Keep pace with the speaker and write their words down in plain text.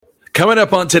Coming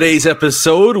up on today's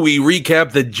episode, we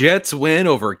recap the Jets' win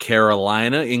over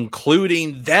Carolina,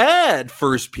 including that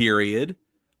first period.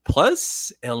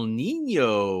 Plus, El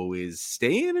Nino is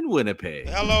staying in Winnipeg.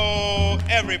 Hello,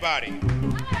 everybody.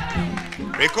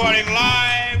 Recording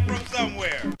live from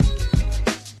somewhere.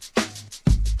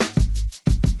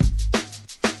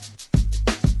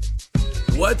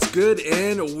 What's good,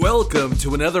 and welcome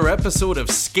to another episode of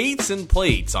Skates and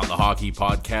Plates on the Hockey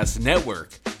Podcast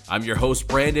Network. I'm your host,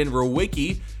 Brandon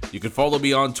Rowicki. You can follow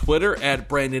me on Twitter at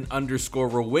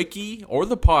Brandon_Rowicki or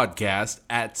the podcast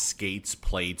at Skates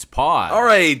Plates Pod. All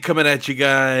right, coming at you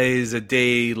guys a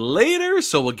day later,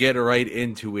 so we'll get right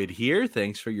into it here.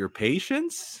 Thanks for your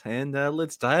patience, and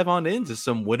let's dive on into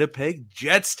some Winnipeg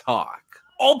Jets talk.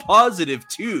 All positive,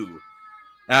 too,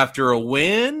 after a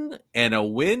win in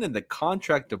the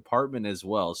contract department as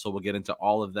well. So we'll get into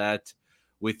all of that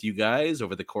with you guys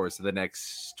over the course of the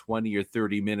next 20 or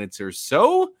 30 minutes or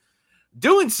so.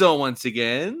 Doing so once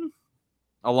again,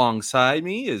 alongside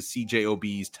me is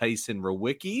CJOB's Tyson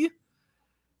Rowicki.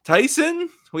 Tyson,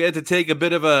 we had to take a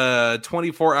bit of a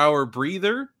 24-hour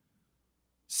breather.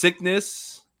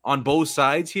 Sickness on both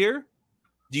sides here.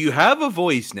 Do you have a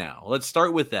voice now? Let's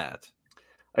start with that.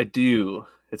 I do.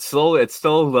 It's still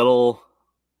a little...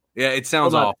 Yeah, it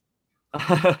sounds awful.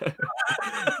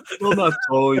 Still not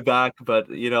totally back, but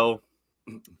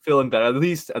feeling better. At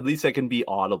least I can be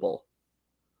audible.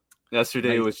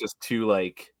 Yesterday it was just too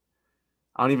I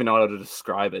don't even know how to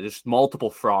describe it. There's multiple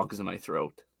frogs in my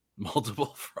throat.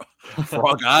 Multiple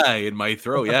frog eye in my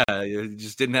throat. Yeah, you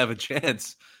just didn't have a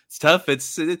chance. It's tough.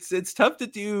 It's tough to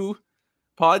do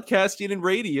podcasting and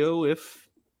radio if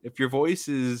your voice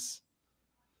is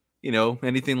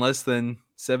anything less than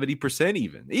 70%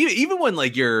 even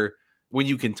when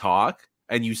you can talk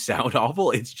and you sound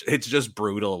awful, it's just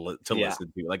brutal to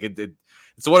listen to.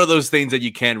 It's one of those things that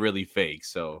you can't really fake.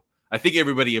 So I think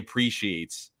everybody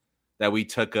appreciates that we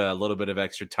took a little bit of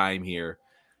extra time here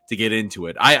to get into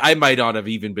it. I might not have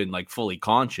even been fully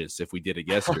conscious if we did it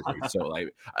yesterday. So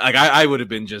I would have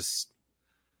been just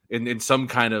in some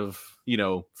kind of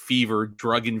fever,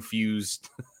 drug infused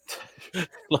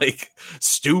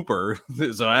stupor.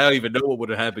 So I don't even know what would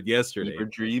have happened yesterday. Fever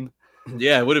dream.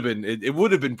 Yeah, it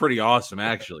would have been pretty awesome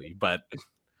actually, but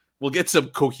we'll get some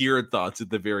coherent thoughts at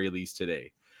the very least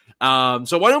today.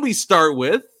 So why don't we start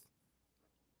with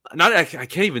I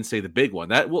can't even say the big one.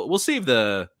 That we'll save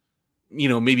the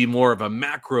maybe more of a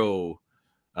macro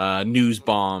news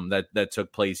bomb that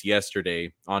took place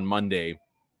yesterday on Monday.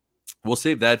 We'll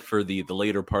save that for the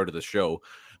later part of the show.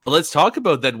 But let's talk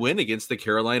about that win against the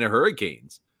Carolina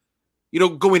Hurricanes.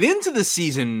 Going into the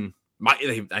season,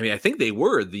 I think they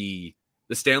were the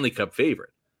Stanley Cup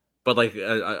favorite, but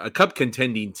a cup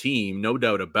contending team, no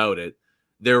doubt about it.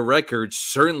 Their record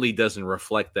certainly doesn't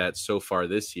reflect that so far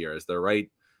this year, as they're right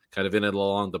kind of in it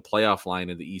along the playoff line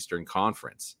in the Eastern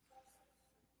Conference.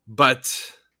 But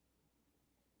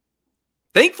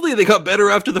thankfully, they got better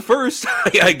after the first.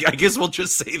 I guess we'll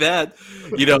just say that.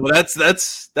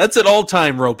 That's an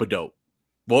all-time rope-a-dope,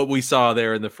 what we saw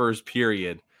there in the first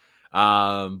period.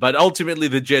 But ultimately,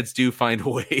 the Jets do find a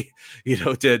way,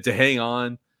 to hang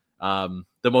on.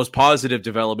 The most positive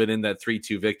development in that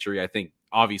 3-2 victory, I think,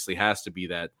 obviously has to be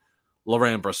that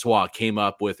Laurent Brossoit came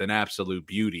up with an absolute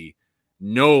beauty.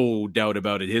 No doubt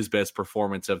about it, his best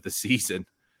performance of the season.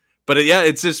 But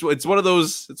it's one of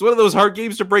those hard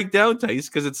games to break down, Tice,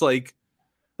 because it's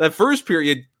that first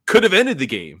period could have ended the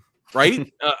game, right?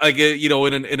 In a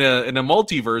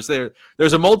multiverse,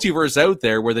 there's a multiverse out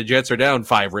there where the Jets are down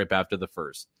 5-rip after the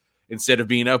first instead of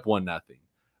being up 1-0.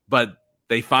 But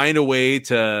they find a way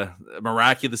to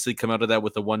miraculously come out of that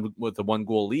with a one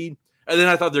goal lead. And then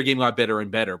I thought their game got better and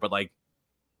better. But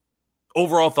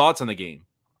overall thoughts on the game,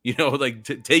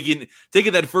 taking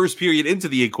that first period into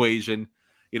the equation.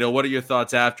 What are your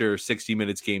thoughts after 60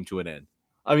 minutes came to an end?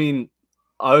 I mean,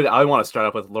 I want to start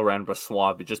up with Laurent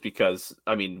Brossoit just because,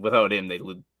 without him,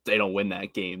 they don't win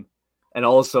that game. And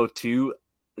also, too,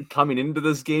 coming into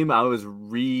this game, I was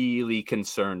really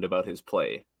concerned about his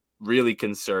play. Really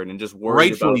concerned and just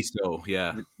worried. Rightfully so,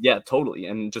 yeah. Yeah, totally.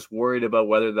 And just worried about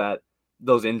whether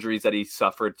those injuries that he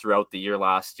suffered throughout the year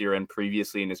last year and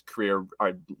previously in his career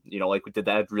are, did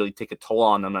that really take a toll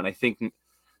on him? And I think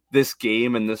this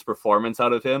game and this performance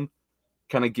out of him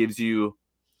kind of gives you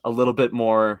a little bit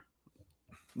more,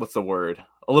 what's the word?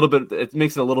 It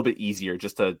makes it a little bit easier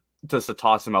just to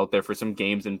toss him out there for some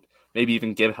games and maybe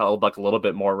even give Hellebuyck a little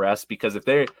bit more rest, because if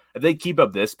they keep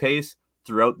up this pace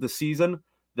throughout the season,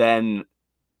 then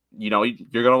you're going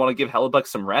to want to give Hellebuyck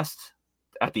some rest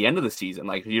at the end of the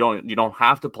season. You don't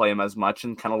have to play him as much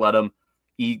and kind of let him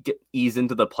ease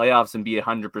into the playoffs and be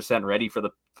 100% ready for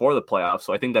the playoffs.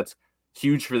 So I think that's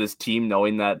huge for this team,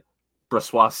 knowing that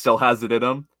Brossoit still has it in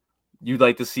him. You'd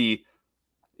like to see,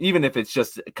 even if it's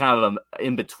just kind of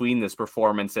in between this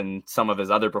performance and some of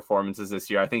his other performances this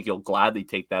year, I think you'll gladly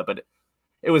take that. But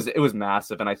it was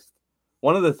massive. And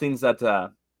one of the things that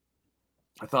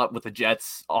I thought with the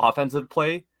Jets' offensive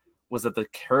play was that the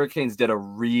Hurricanes did a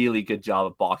really good job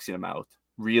of boxing him out.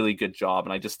 Really good job.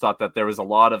 And I just thought that there was a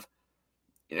lot of,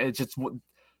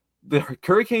 the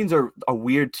Hurricanes are a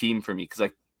weird team for me because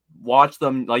I watched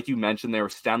them, like you mentioned, they were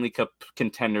Stanley Cup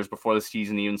contenders before the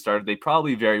season even started. They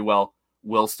probably very well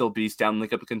will still be Stanley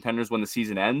Cup contenders when the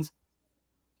season ends.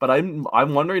 But I'm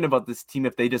wondering about this team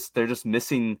if they're just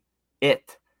missing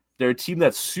it. They're a team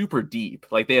that's super deep.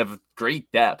 Like, they have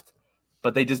great depth,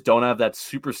 but they just don't have that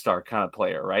superstar kind of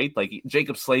player, right? Like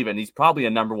Jacob Slavin, he's probably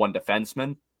a number one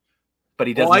defenseman, but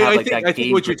he doesn't have that. I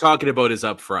think what you're talking about is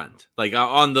up front. Like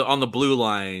on the blue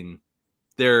line,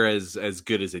 they're as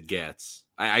good as it gets.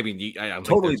 I mean,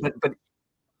 totally.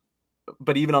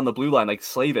 But even on the blue line, like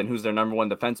Slavin, who's their number one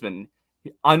defenseman,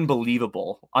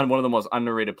 unbelievable, on one of the most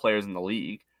underrated players in the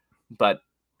league, but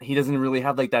he doesn't really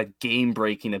have like that game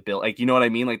breaking ability. Like, you know what I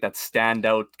mean? Like that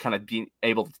standout kind of being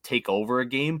able to take over a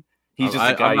game. He's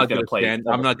just a guy who's going to play.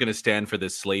 I'm not going to stand for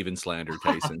this Slavin slander,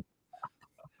 Tyson.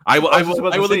 I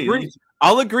will agree.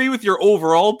 I'll agree with your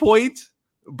overall point,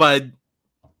 but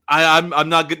I'm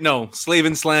not good. No,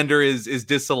 Slavin slander is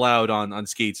disallowed on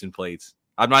Skates and Plates.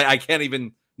 I can't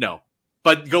even. No,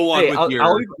 but go on with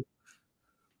your.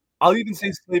 I'll even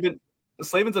say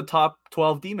Slavin's a top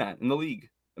 12 D-man in the league,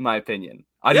 in my opinion.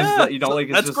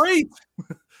 That's great.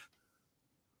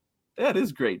 Yeah, it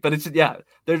is great, but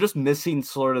they're just missing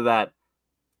sort of that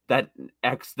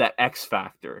X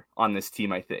factor on this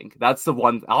team. I think that's the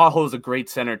one. Aho's a great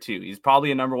center too. He's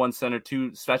probably a number one center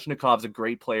too. Svechnikov's a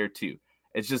great player too.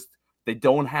 It's just they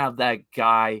don't have that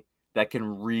guy that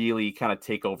can really kind of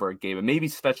take over a game. And maybe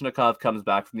Svechnikov comes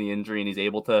back from the injury and he's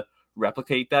able to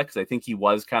replicate that, because I think he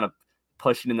was kind of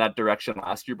pushing in that direction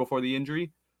last year before the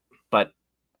injury. But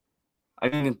I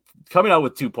mean, coming out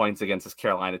with 2 points against this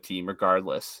Carolina team,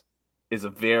 regardless, is a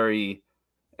very,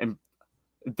 and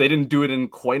they didn't do it in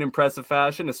quite impressive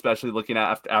fashion, especially looking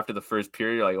at after the first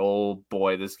period. You're like, oh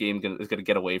boy, this game is going to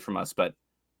get away from us. But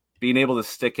being able to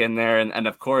stick in there, and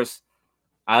of course,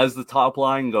 as the top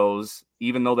line goes,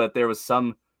 even though that there was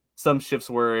some shifts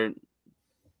where,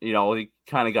 he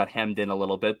kind of got hemmed in a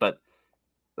little bit, but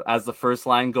as the first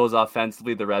line goes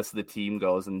offensively, the rest of the team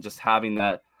goes, and just having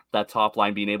that top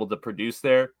line being able to produce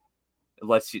there, it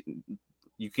lets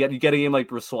you get a game like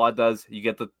Brossoit does, you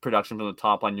get the production from the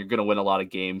top line, you're going to win a lot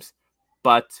of games,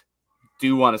 but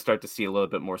do want to start to see a little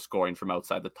bit more scoring from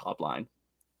outside the top line.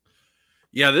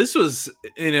 Yeah, this was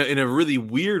in a really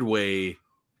weird way,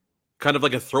 kind of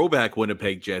like a throwback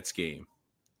Winnipeg Jets game,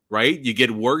 right? You get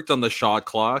worked on the shot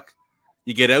clock,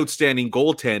 you get outstanding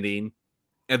goaltending,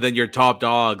 and then your top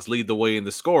dogs lead the way in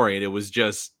the scoring. It was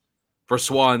just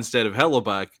Brossoit instead of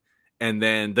Hellebuck, and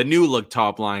then the new look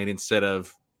top line instead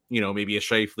of, maybe a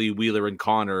Scheifele, Wheeler, and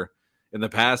Connor in the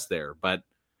past there. But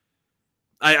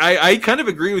I kind of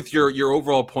agree with your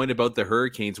overall point about the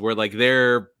Hurricanes, where like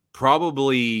they're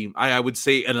probably, I would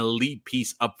say, an elite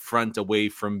piece up front away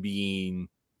from being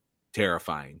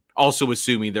terrifying. Also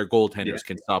assuming their goaltenders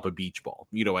can stop a beach ball.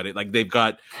 Like they've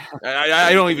got,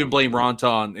 I don't even blame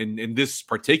Ronta in this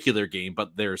particular game,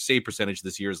 but their save percentage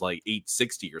this year is like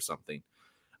 .860 or something.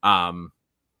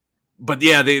 But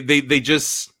yeah, they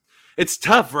just, it's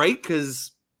tough, right?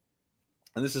 Because,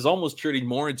 and this is almost turning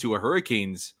more into a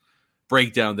Hurricanes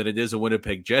breakdown than it is a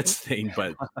Winnipeg Jets thing,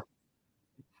 but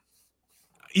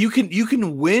you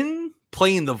can win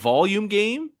playing the volume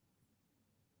game,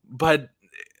 but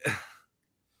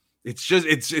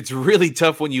it's really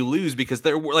tough when you lose, because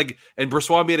they're like, and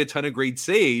Brossoit made a ton of great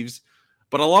saves,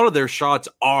 but a lot of their shots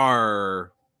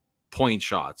are point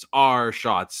shots,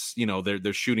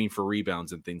 they're shooting for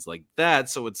rebounds and things like that.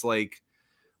 So it's like,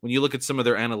 when you look at some of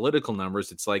their analytical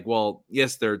numbers, it's like, well,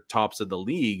 yes, they're tops of the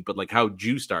league, but like, how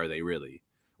juiced are they really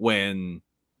when,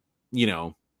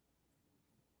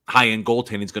 high-end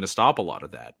goaltending is going to stop a lot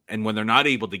of that. And when they're not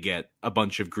able to get a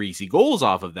bunch of greasy goals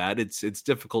off of that, it's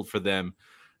difficult for them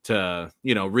to,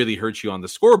 really hurt you on the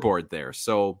scoreboard there.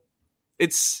 So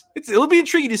it'll be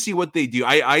intriguing to see what they do.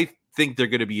 I think they're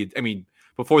going to be,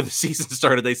 before the season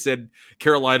started, they said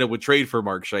Carolina would trade for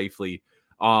Mark Scheifele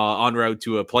en route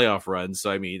to a playoff run.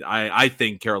 So, I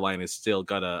think Carolina's still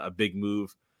got a big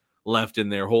move left in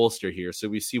their holster here. So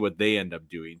we see what they end up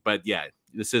doing. But yeah,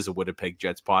 this is a Winnipeg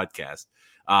Jets podcast.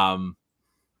 And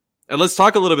And let's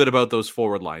talk a little bit about those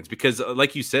forward lines because,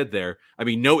 like you said there, I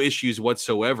mean, no issues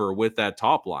whatsoever with that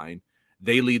top line.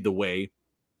 They lead the way.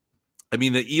 I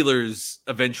mean, the Ehlers'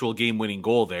 eventual game-winning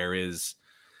goal there is,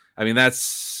 I mean,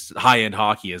 that's high-end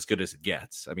hockey as good as it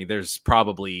gets. I mean, there's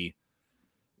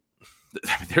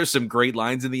some great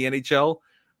lines in the NHL.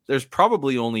 There's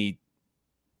probably only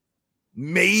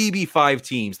maybe 5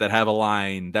 teams that have a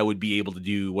line that would be able to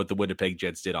do what the Winnipeg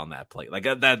Jets did on that play. Like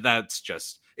that's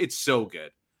just, it's so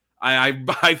good.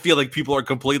 I feel like people are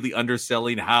completely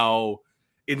underselling how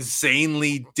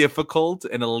insanely difficult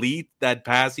and elite that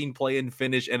passing play and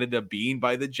finish ended up being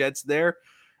by the Jets there.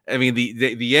 I mean,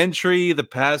 the entry, the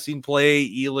passing play,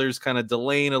 Ehlers kind of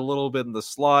delaying a little bit in the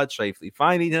slot, Scheifele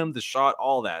finding him, the shot,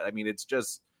 all that. I mean, it's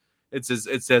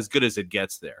as good as it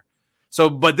gets there. So,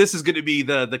 but this is going to be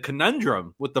the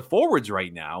conundrum with the forwards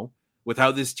right now, with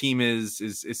how this team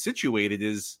is situated.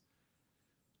 Is,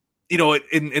 you know,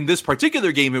 in this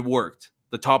particular game, it worked.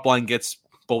 The top line gets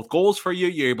both goals for you.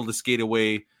 You're able to skate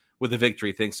away with a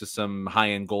victory thanks to some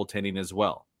high-end goaltending as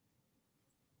well.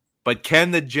 But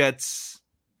can the Jets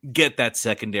get that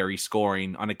secondary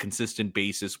scoring on a consistent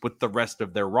basis with the rest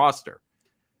of their roster?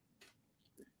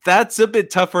 That's a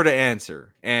bit tougher to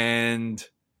answer. And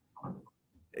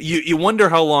you wonder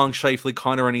how long Scheifele,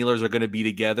 Connor, and Ehlers are going to be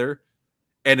together.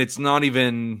 And it's not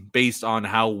even based on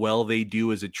how well they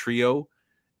do as a trio.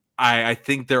 I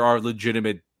think there are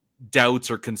legitimate doubts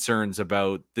or concerns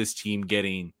about this team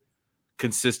getting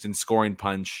consistent scoring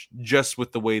punch just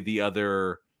with the way the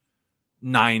other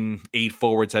 9-8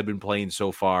 forwards have been playing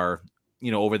so far,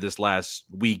 you know, over this last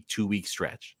week, 2-week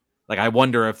stretch. Like, I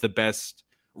wonder if the best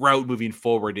route moving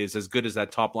forward is as good as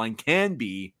that top line can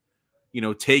be, you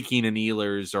know, taking an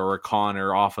Ehlers or a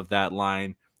Connor off of that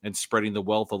line and spreading the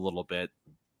wealth a little bit.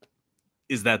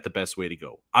 Is that the best way to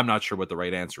go? I'm not sure what the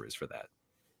right answer is for that.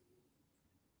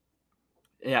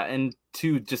 Yeah, and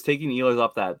just taking Ehlers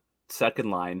off that second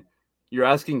line, you're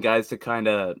asking guys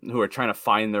to who are trying to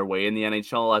find their way in the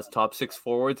NHL as top 6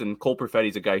 forwards, and Cole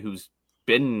Perfetti's a guy who's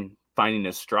been finding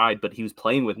his stride, but he was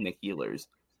playing with Nick Ehlers.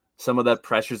 Some of that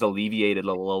pressure's alleviated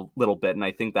a little bit, and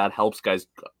I think that helps guys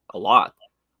a lot.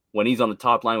 When he's on the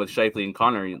top line with Scheifele and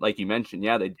Connor, like you mentioned,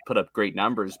 yeah, they put up great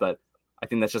numbers, but I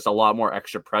think that's just a lot more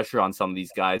extra pressure on some of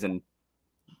these guys. And,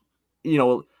 you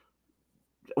know,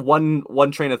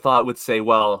 one train of thought would say,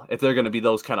 well, if they're going to be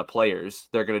those kind of players,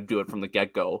 they're going to do it from the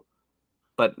get-go.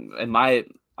 But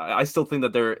I still think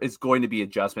that there is going to be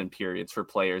adjustment periods for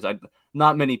players.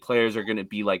 Not many players are going to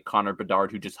be like Connor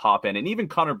Bedard, who just hop in. And even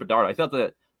Connor Bedard, I thought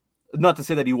that, not to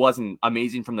say that he wasn't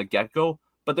amazing from the get-go,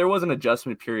 but there was an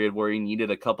adjustment period where he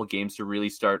needed a couple games to really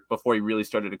start before he really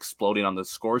started exploding on the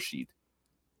score sheet.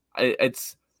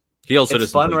 It's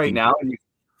fun right now.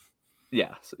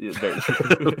 Yeah, very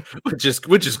true. which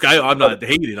is I'm not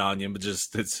hating on you, but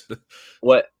just it's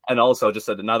what. And also, just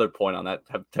another point on that: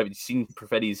 have you seen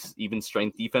Perfetti's even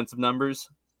strength defensive numbers?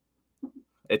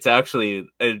 It's actually,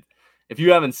 if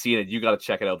you haven't seen it, you got to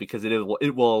check it out because it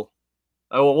will.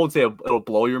 I won't say it'll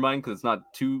blow your mind because it's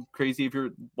not too crazy. If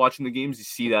you're watching the games, you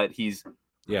see that he's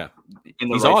in the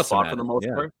right awesome spot for the most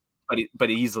part. But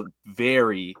he's a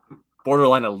very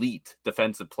borderline elite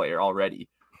defensive player already.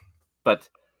 But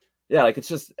yeah, like it's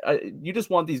just you just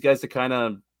want these guys to kind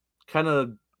of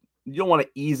you don't want to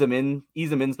ease them in.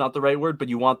 Ease them in is not the right word, but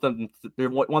you want them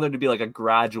to be like a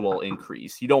gradual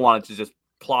increase. You don't want it to just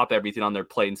plop everything on their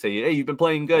plate and say, "Hey, you've been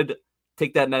playing good.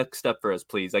 Take that next step for us,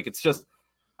 please." Like it's just.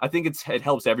 I think it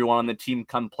helps everyone on the team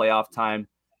come playoff time.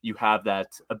 You have that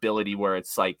ability where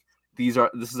it's like, this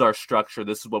is our structure.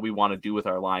 This is what we want to do with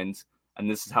our lines. And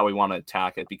this is how we want to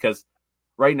attack it. Because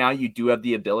right now you do have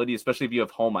the ability, especially if you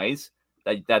have home ice,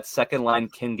 that second line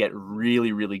can get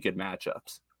really, really good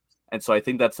matchups. And so I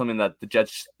think that's something that the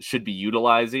Jets should be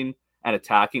utilizing and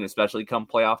attacking, especially come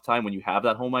playoff time when you have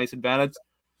that home ice advantage,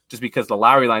 just because the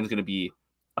Lowry line is going to be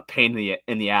a pain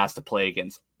in the ass to play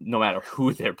against no matter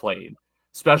who they're playing.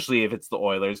 Especially if it's the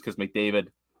Oilers, because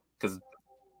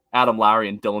Adam Lowry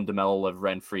and Dylan DeMello live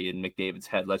rent-free in McDavid's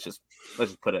head. Let's just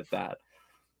put it at that.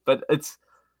 But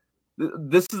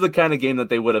this is the kind of game that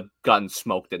they would have gotten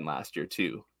smoked in last year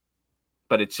too.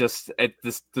 But it's just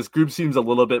this group seems a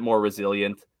little bit more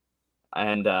resilient.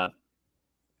 And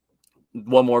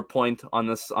one more point on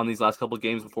these last couple of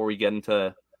games before we get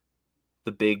into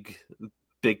the big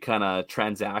kind of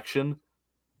transaction.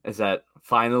 Is that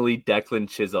finally Declan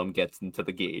Chisholm gets into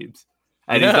the games,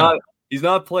 and he's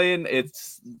not playing.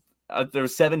 It's there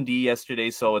was 7D yesterday,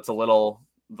 so it's a little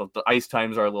the ice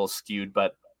times are a little skewed.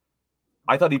 But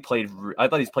I thought he's played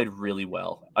really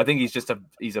well. I think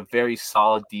he's a very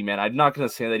solid D man. I'm not going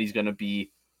to say that he's going to be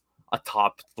a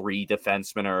top 3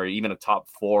 defenseman or even a top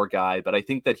 4 guy, but I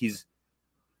think that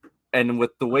and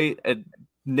with the way at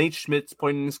Nate Schmidt's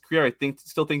point in his career, I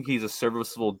still think he's a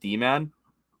serviceable D-man.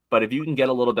 But if you can get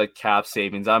a little bit of cap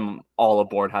savings, I'm all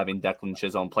aboard having Declan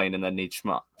Chisholm playing in the Nate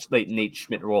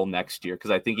Schmidt role next year, because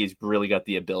I think he's really got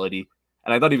the ability.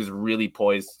 And I thought he was really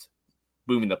poised,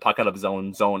 moving the puck out of his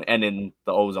own zone and in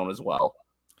the O zone as well.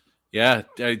 Yeah,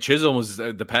 Chisholm was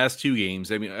the past 2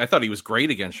 games. I mean, I thought he was great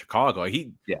against Chicago. He's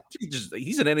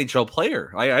an NHL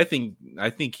player. I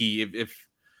think he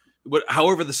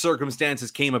however the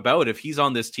circumstances came about, if he's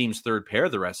on this team's third pair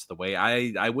the rest of the way,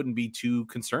 I wouldn't be too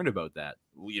concerned about that.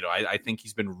 I think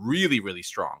he's been really, really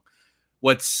strong.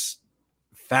 What's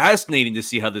fascinating to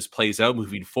see how this plays out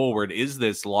moving forward is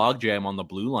this logjam on the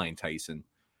blue line, Tyson,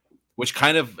 which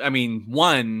kind of,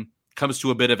 one comes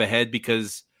to a bit of a head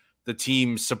because the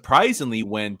team surprisingly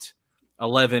went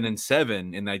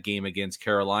 11-7 in that game against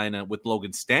Carolina with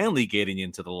Logan Stanley getting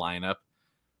into the lineup.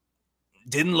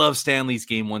 Didn't love Stanley's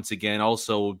game once again.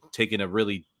 Also taking a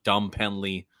really dumb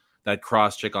penalty, that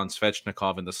cross check on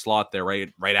Svechnikov in the slot there,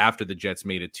 right after the Jets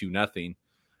made it 2-0.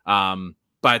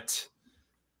 But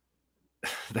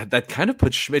that kind of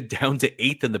put Schmidt down to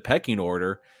 8th in the pecking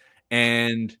order,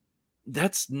 and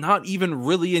that's not even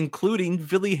really including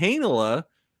Ville Heinola,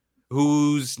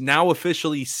 who's now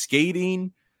officially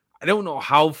skating. I don't know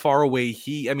how far away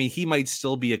he might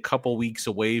still be a couple weeks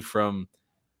away from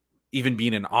even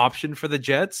being an option for the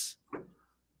Jets.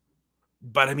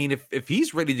 But if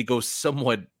he's ready to go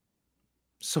somewhat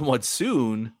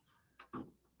soon,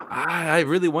 I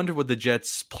really wonder what the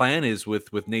Jets' plan is with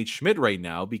Nate Schmidt right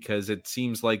now, because it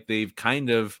seems like they've kind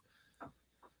of,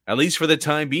 at least for the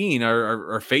time being,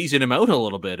 are phasing him out a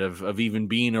little bit of even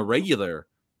being a regular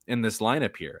in this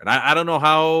lineup here. And I don't know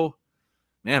how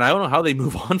they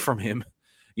move on from him,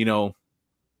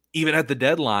 even at the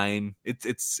deadline.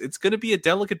 It's going to be a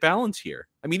delicate balance here.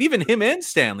 Even him and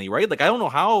Stanley, right? Like, I don't know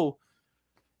how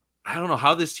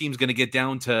this team's going to get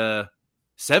down to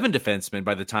 7 defensemen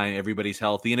by the time everybody's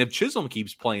healthy, and if Chisholm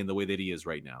keeps playing the way that he is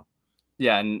right now.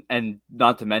 Yeah, and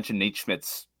not to mention Nate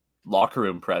Schmidt's locker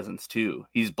room presence too.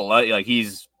 He's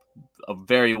a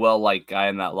very well liked guy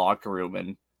in that locker room,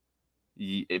 and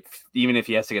even if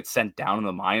he has to get sent down in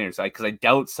the minors, because I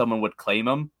doubt someone would claim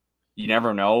him. You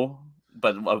never know.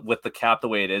 But with the cap the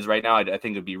way it is right now, I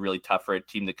think it'd be really tough for a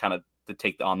team to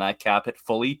take on that cap hit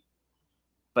fully.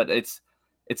 But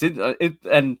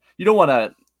and you don't want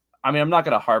to. I'm not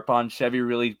going to harp on Chevy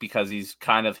really, because he's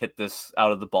kind of hit this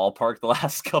out of the ballpark the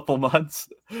last couple months.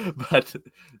 But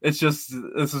it's just,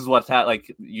 this is what's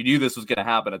you knew this was going to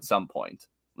happen at some point.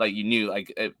 Like, you knew,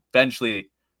 eventually.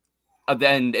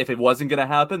 Then if it wasn't going to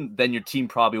happen, then your team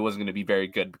probably wasn't going to be very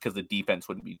good, because the defense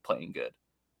wouldn't be playing good.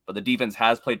 But the defense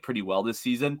has played pretty well this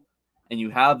season, and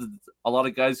you have a lot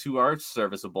of guys who are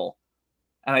serviceable.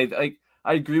 And I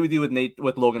agree with you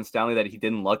with Logan Stanley that he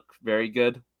didn't look very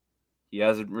good. He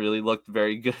hasn't really looked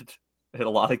very good in a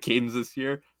lot of games this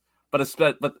year. But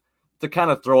to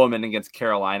kind of throw him in against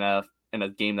Carolina in a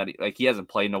game that he hasn't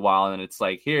played in a while, and it's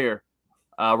like, here,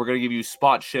 we're going to give you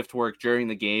spot shift work during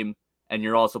the game, and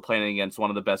you're also playing against one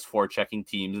of the best forechecking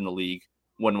teams in the league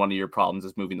when one of your problems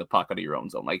is moving the puck out of your own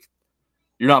zone.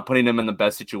 You're not putting him in the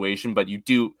best situation, but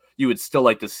you would still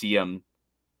like to see him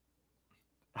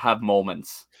have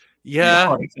moments.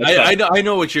 Yeah, I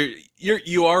know what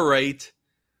you are right.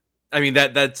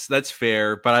 That's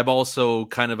fair, but I'm also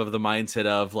kind of the mindset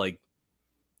of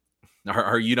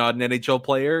are you not an NHL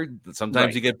player? Sometimes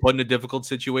right. You get put in a difficult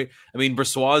situation.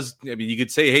 Brossois, you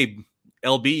could say, hey,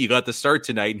 LB, you got the start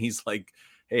tonight, and he's like,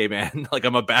 hey man,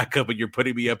 I'm a backup and you're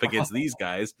putting me up against these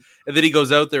guys. And then he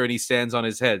goes out there and he stands on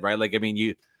his head, right?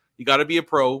 You got to be a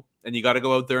pro and you got to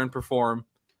go out there and perform.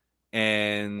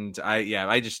 And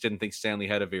I just didn't think Stanley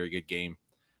had a very good game.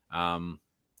 You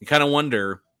kind of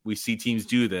wonder, we see teams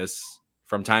do this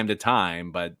from time to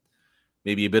time, but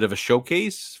maybe a bit of a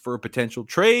showcase for a potential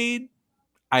trade.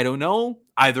 I don't know.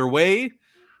 Either way,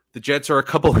 the Jets are a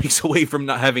couple weeks away from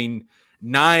not having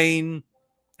 9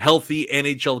 healthy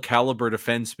NHL caliber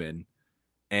defensemen,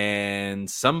 and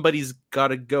somebody's got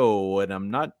to go, and I'm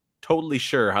not totally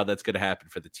sure how that's going to happen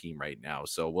for the team right now.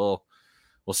 So we'll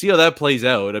see how that plays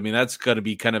out. That's going to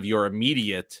be kind of your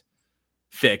immediate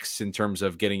fix in terms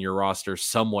of getting your roster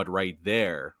somewhat right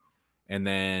there. And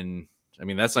then,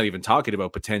 that's not even talking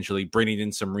about potentially bringing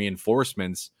in some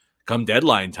reinforcements come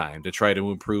deadline time to try to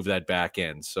improve that back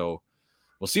end. So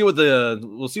we'll see what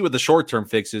the short-term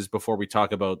fix is before we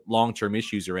talk about long-term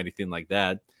issues or anything like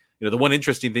that. The one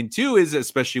interesting thing too is,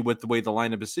 especially with the way the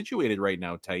lineup is situated right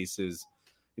now, Tice, is,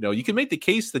 you can make the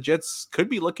case the Jets could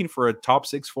be looking for a top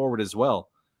 6 forward as well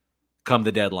come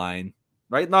the deadline.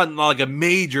 right? Not like a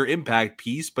major impact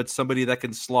piece, but somebody that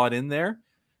can slot in there.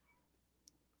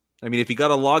 I mean, if you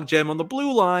got a logjam on the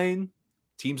blue line,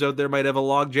 teams out there might have a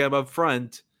logjam up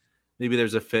front. Maybe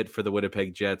there's a fit for the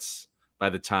Winnipeg Jets by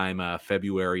the time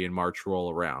February and March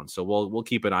roll around. So we'll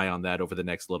keep an eye on that over the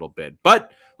next little bit.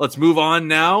 But let's move on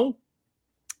now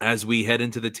as we head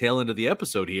into the tail end of the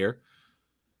episode here.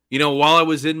 You know, while I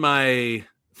was in my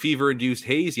fever-induced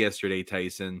haze yesterday,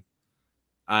 Tyson,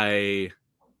 I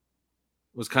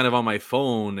was kind of on my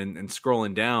phone and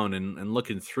scrolling down and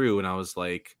looking through, and I was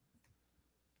like,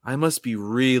 I must be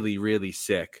really, really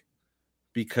sick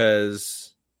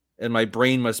and my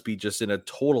brain must be just in a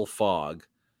total fog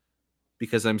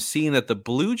because I'm seeing that the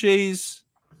Blue Jays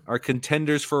are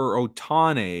contenders for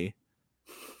Ohtani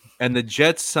and the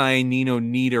Jets sign Nino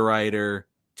Niederreiter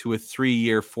to a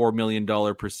 3-year, $4 million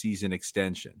per season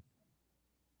extension.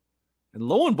 And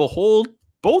lo and behold,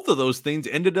 both of those things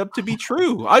ended up to be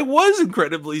true. I was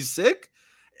incredibly sick,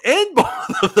 and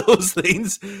both of those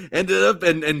things ended up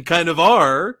and kind of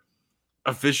are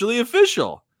officially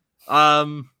official.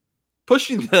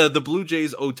 Pushing the Blue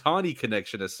Jays Ohtani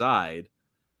connection aside,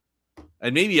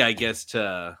 and maybe I guess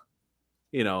to,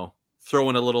 throw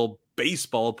in a little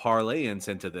baseball parlay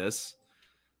into this,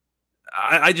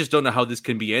 I just don't know how this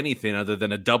can be anything other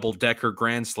than a double-decker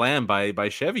grand slam by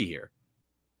Chevy here.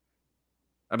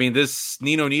 I mean, this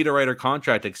Nino Niederreiter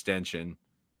contract extension,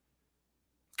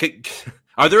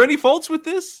 are there any faults with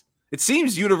this? It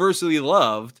seems universally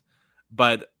loved,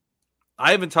 but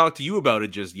I haven't talked to you about it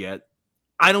just yet.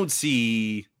 I don't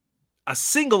see a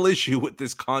single issue with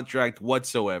this contract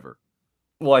whatsoever.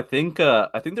 Well, I think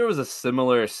there was a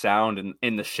similar sound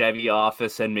in the Chevy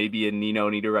office and maybe in Nino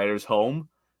Niederreiter's home.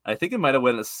 I think it might have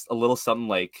went a little something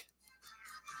like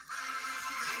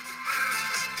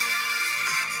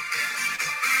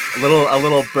a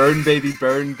little Burn Baby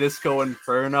Burn Disco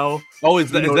Inferno. Oh,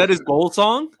 is that his goal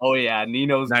song? Oh yeah,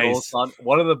 Nino's goal song.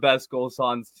 One of the best goal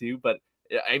songs too. But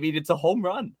I mean, it's a home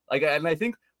run. And I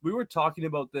think we were talking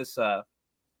about this a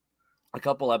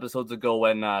couple episodes ago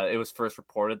when it was first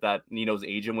reported that Nino's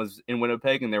agent was in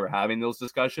Winnipeg and they were having those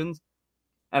discussions.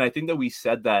 And I think that we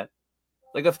said that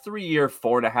like a 3-year,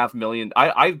 $4.5 million.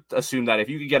 I assume that if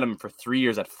you could get him for 3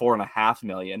 years at $4.5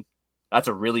 million, that's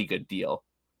a really good deal.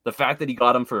 The fact that he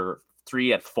got him for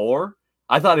 3 at 4,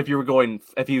 I thought if he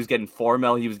was getting $4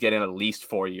 million, he was getting at least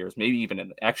 4 years, maybe even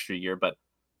an extra year. But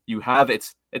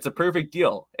it's a perfect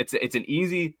deal. It's an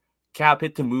easy cap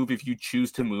hit to move if you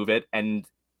choose to move it, and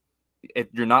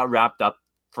you're not wrapped up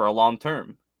for a long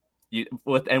term.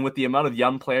 With the amount of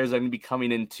young players that are going to be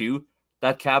coming in too,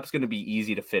 that cap's going to be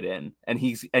easy to fit in, and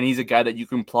he's a guy that you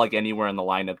can plug anywhere in the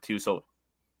lineup too. So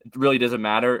it really doesn't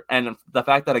matter. And the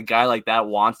fact that a guy like that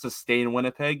wants to stay in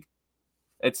Winnipeg,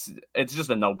 it's just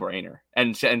a no-brainer.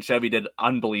 And Chevy did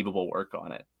unbelievable work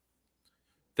on it.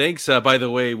 Thanks. By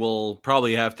the way, we'll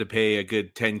probably have to pay a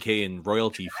good $10,000 in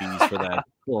royalty fees for that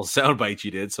little soundbite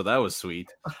you did. So that was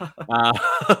sweet.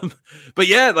 But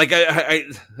yeah, like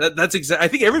that's exactly. I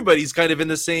think everybody's kind of in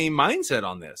the same mindset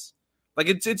on this. Like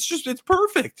it's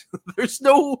perfect. It's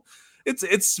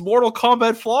Mortal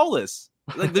Kombat flawless.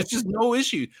 Like there's just no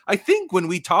issue. I think when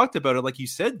we talked about it, like you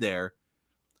said there,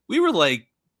 we were like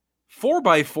 4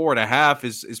 by 4.5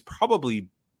 is probably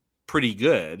pretty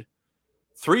good.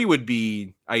 3 would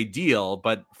be ideal,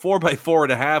 but 4 by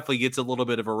 4.5, he gets a little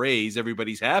bit of a raise.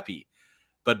 Everybody's happy.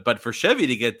 But for Chevy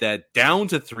to get that down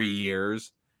to 3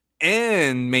 years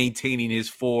and maintaining his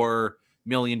 $4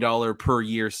 million per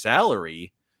year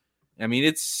salary, I mean,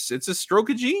 it's a stroke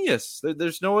of genius.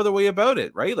 There's no other way about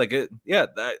it, right?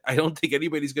 I don't think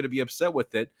anybody's going to be upset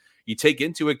with it. You take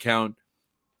into account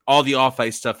all the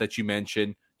off-ice stuff that you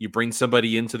mentioned. You bring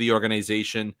somebody into the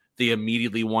organization. They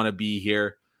immediately want to be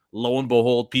here. Lo and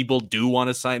behold, people do want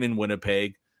to sign in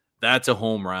Winnipeg. That's a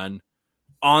home run.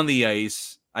 On the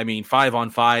ice, I mean,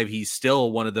 5-on-5, he's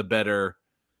still one of the better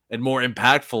and more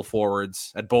impactful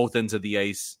forwards at both ends of the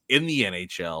ice in the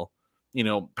NHL.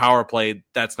 Power play,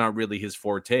 that's not really his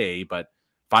forte, but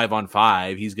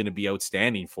 5-on-5, he's going to be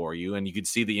outstanding for you. And you can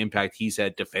see the impact he's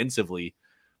had defensively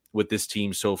with this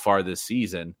team so far this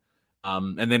season.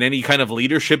 And then any kind of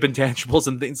leadership intangibles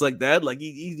and things like that, like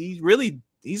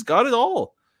he's got it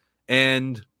all.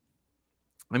 And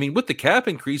I mean, with the cap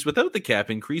increase, without the cap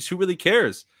increase, who really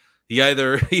cares? He's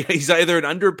either an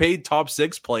underpaid top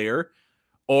 6 player,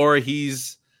 or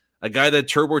he's a guy that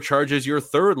turbocharges your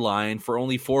third line for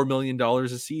only $4 million a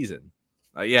season.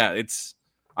 I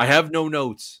have no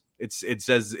notes. It's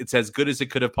as good as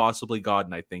it could have possibly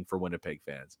gotten, I think, for Winnipeg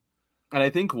fans. And I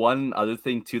think one other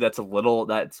thing too that's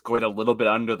going a little bit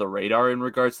under the radar in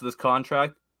regards to this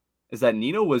contract is that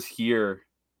Nino was here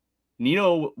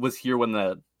Nino was here when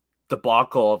the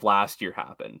debacle of last year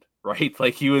happened, right?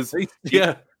 Like he was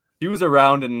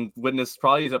around and witnessed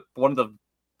probably one of the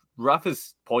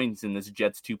roughest points in this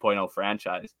Jets 2.0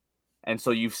 franchise. And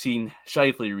so you've seen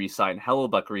Scheifele resign,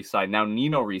 Hellebuck resign, now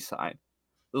Nino resign.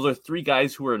 Those are three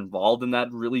guys who were involved in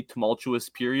that really tumultuous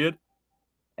period.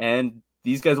 And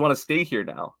these guys want to stay here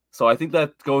now. So I think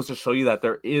that goes to show you that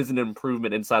there is an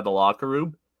improvement inside the locker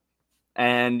room.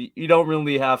 And you don't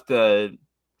really have to,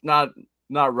 not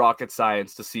rocket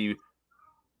science to see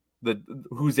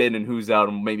who's in and who's out,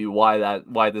 and maybe why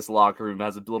this locker room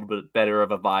has a little bit better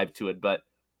of a vibe to it. But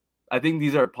I think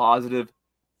these are positive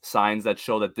signs that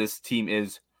show that this team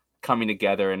is coming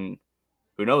together, and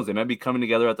who knows, they might be coming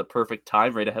together at the perfect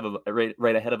time, right ahead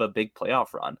of a big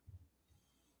playoff run.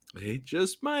 They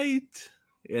just might.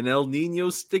 And El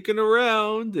Nino's sticking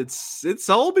around. It's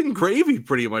all been gravy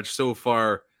pretty much so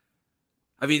far.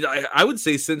 I mean, I would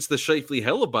say since the Scheifele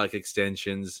Hellebuck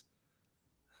extensions,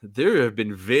 there have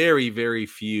been very, very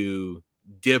few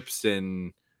dips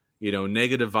and,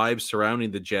 negative vibes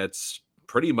surrounding the Jets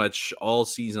pretty much all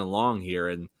season long here.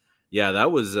 And yeah,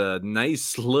 that was a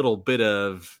nice little bit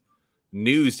of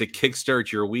news to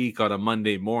kickstart your week on a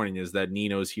Monday morning, is that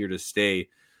Nino's here to stay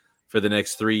for the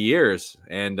next 3 years.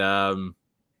 And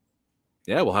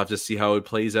we'll have to see how it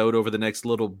plays out over the next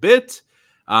little bit.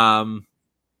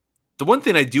 The one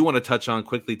thing I do want to touch on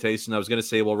quickly, Tyson, I was going to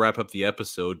say we'll wrap up the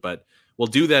episode, but we'll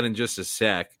do that in just a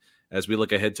sec as we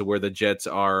look ahead to where the Jets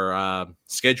are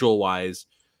schedule-wise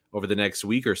over the next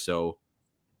week or so.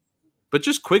 But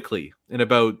just quickly, in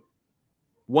about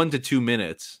 1 to 2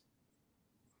 minutes,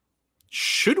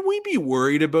 should we be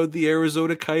worried about the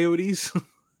Arizona Coyotes?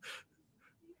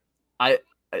 Are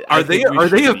they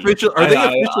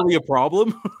officially a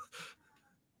problem?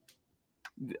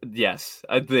 Yes,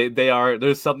 they are.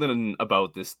 There's something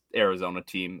about this Arizona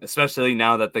team, especially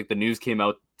now that the news came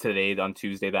out today on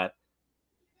Tuesday that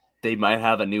they might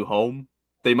have a new home.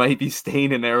 They might be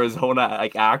staying in Arizona,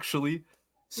 actually.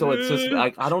 So it's just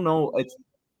I don't know. It's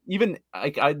even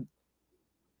I kind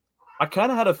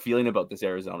of had a feeling about this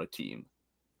Arizona team,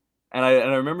 and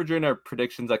I remember during our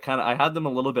predictions, I had them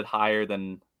a little bit higher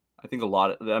than I think a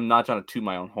lot. I'm not trying to toot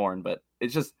my own horn, but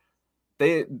it's just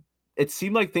it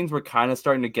seemed like things were kind of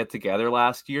starting to get together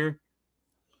last year.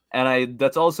 And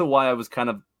that's also why I was kind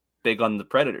of big on the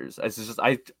Predators.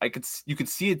 You could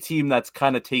see a team that's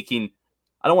kind of taking,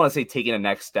 I don't want to say taking a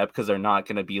next step, because they're not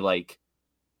going to be like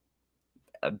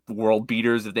world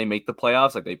beaters if they make the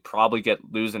playoffs. Like they probably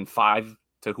losing 5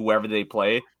 to whoever they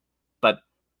play, but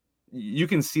you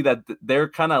can see that they're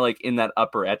kind of like in that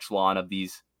upper echelon of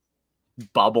these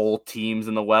bubble teams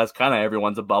in the West. Kind of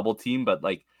everyone's a bubble team, but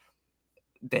like,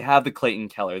 they have the Clayton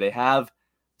Keller. They have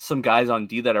some guys on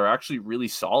D that are actually really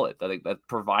solid, that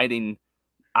providing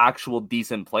actual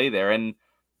decent play there. And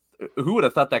who would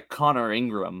have thought that Connor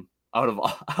Ingram out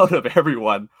of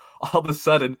everyone all of a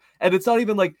sudden? And it's not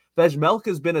even like Vejmelka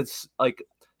has been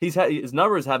his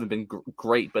numbers haven't been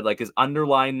great, but like his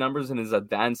underlying numbers and his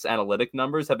advanced analytic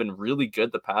numbers have been really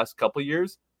good the past couple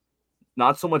years.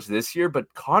 Not so much this year,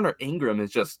 but Connor Ingram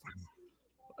is just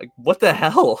like, what the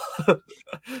hell?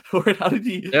 How is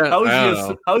he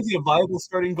a viable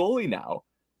starting goalie now?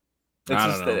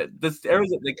 This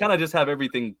Arizona, they kind of just have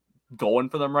everything going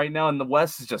for them right now, and the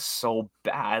West is just so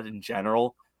bad in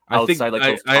general. I think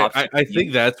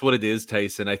that's what it is,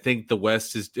 Tyson. I think the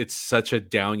West it's such a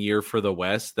down year for the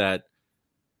West that,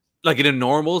 like, in a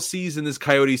normal season, this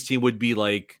Coyotes team would be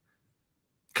like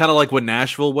kind of like what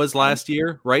Nashville was last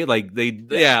year, right? Like they'd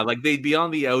be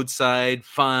on the outside,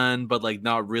 fun, but like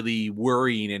not really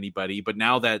worrying anybody. But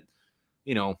now that,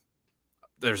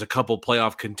 there's a couple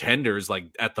playoff contenders like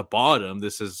at the bottom,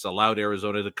 this has allowed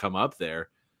Arizona to come up there.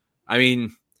 I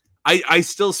mean, I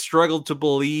still struggle to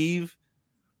believe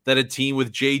that a team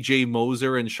with J.J.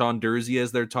 Moser and Sean Durzi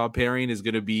as their top pairing is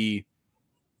going to be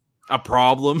a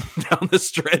problem down the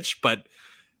stretch, but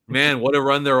man, what a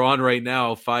run they're on right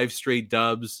now. 5 straight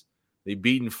dubs. They've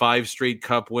beaten 5 straight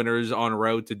cup winners en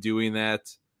route to doing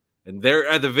that. And they're,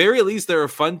 at the very least, they're a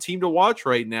fun team to watch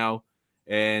right now.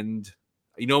 And,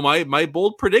 my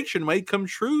bold prediction might come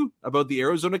true about the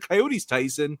Arizona Coyotes,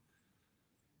 Tyson.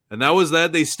 And that was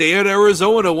that they stay in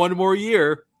Arizona one more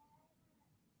year.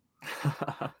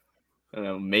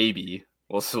 Maybe.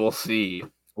 We'll see.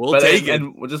 We'll take it.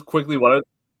 And just quickly, one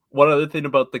other thing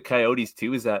about the Coyotes,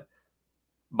 too, is that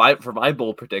for my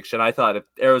bold prediction, I thought if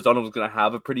Arizona was going to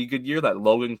have a pretty good year, that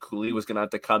Logan Cooley was going to have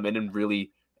to come in and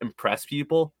really impress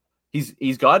people. His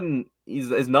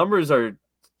numbers are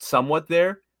somewhat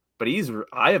there, but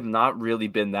I have not really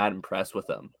been that impressed with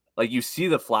him. Like, you see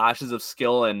the flashes of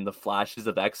skill and the flashes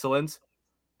of excellence,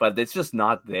 but it's just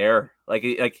not there. Like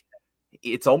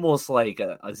it's almost like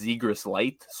a Zegras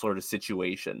Light sort of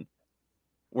situation,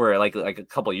 where like a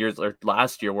couple of years or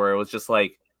last year, where it was just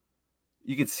like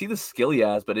you could see the skill he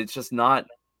has, but it's just not.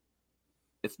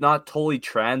 It's not totally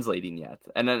translating yet.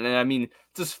 And I mean,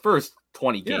 it's his first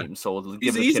 20 games, so we'll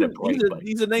give the kid a break.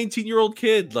 He's a 19-year-old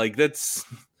kid. Like, that's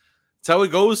how it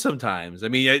goes sometimes. I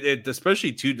mean,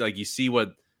 especially, too, like, you see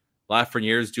what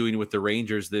Lafreniere is doing with the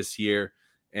Rangers this year,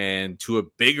 and to a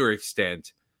bigger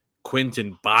extent,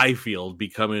 Quinton Byfield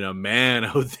becoming a man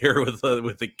out there with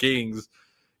the Kings.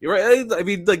 You're right. I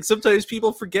mean, like, sometimes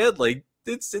people forget, like,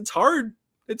 it's hard.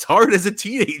 It's hard as a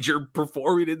teenager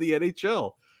performing in the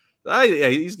NHL.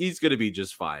 He's going to be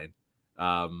just fine.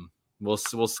 We'll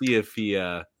see if he.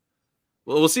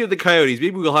 We'll see if the Coyotes.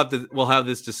 Maybe we'll have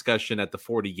this discussion at the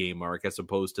 40 game mark as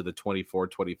opposed to the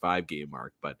 24-25 game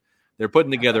mark. But they're putting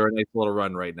together a nice little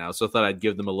run right now, so I thought I'd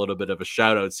give them a little bit of a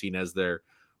shout out, seeing as they're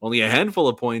only a handful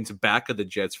of points back of the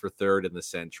Jets for third in the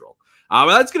Central.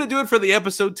 That's going to do it for the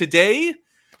episode today.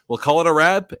 We'll call it a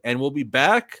wrap, and we'll be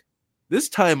back this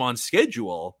time on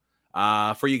schedule.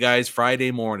 For you guys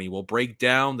Friday morning. We'll break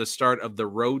down the start of the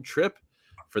road trip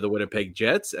for the Winnipeg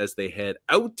Jets as they head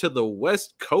out to the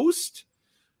West Coast,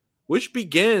 which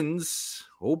begins,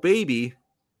 oh baby,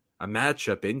 a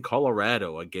matchup in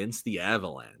Colorado against the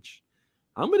Avalanche.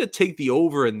 I'm going to take the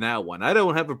over in that one. I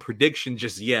don't have a prediction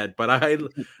just yet, but I'm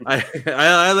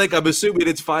assuming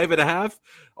it's 5.5.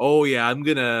 Oh yeah, I'm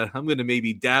gonna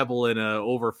maybe dabble in a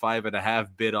over 5.5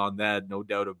 bid on that, no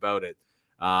doubt about it.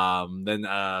 Then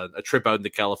a trip out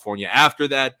into California after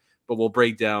that, but we'll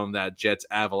break down that Jets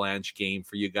Avalanche game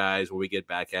for you guys when we get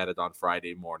back at it on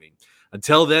Friday morning.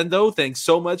 Until then, though, thanks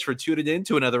so much for tuning in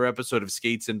to another episode of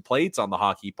Skates and Plates on the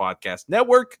Hockey Podcast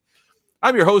Network.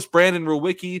 I'm your host, Brandon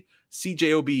Rowicki.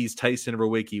 CJOB's Tyson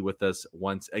Rowicki with us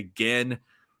once again.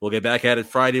 We'll get back at it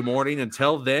Friday morning.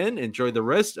 Until then, enjoy the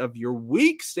rest of your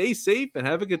week. Stay safe and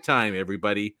have a good time,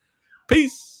 everybody.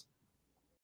 Peace.